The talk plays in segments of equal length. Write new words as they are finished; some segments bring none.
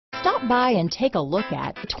Stop by and take a look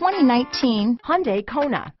at the 2019 Hyundai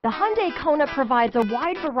Kona. The Hyundai Kona provides a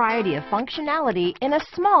wide variety of functionality in a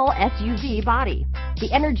small SUV body. The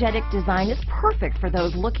energetic design is perfect for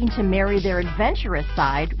those looking to marry their adventurous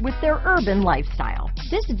side with their urban lifestyle.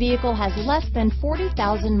 This vehicle has less than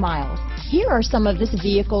 40,000 miles. Here are some of this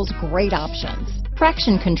vehicle's great options: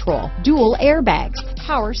 traction control, dual airbags,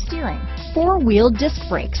 power steering, four-wheel disc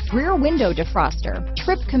brakes, rear window defroster,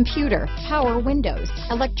 trip computer, power windows,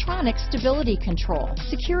 electronic stability control,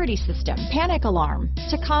 security system, panic alarm,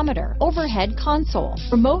 tachometer, overhead console,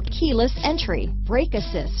 remote keyless entry, brake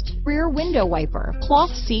assist, rear window wiper,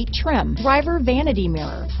 cloth seat trim, driver vanity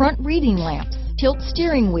mirror, front reading lamps, tilt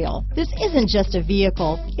steering wheel. This isn't just a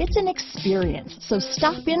vehicle, it's an experience. So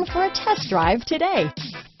stop in for a test drive today.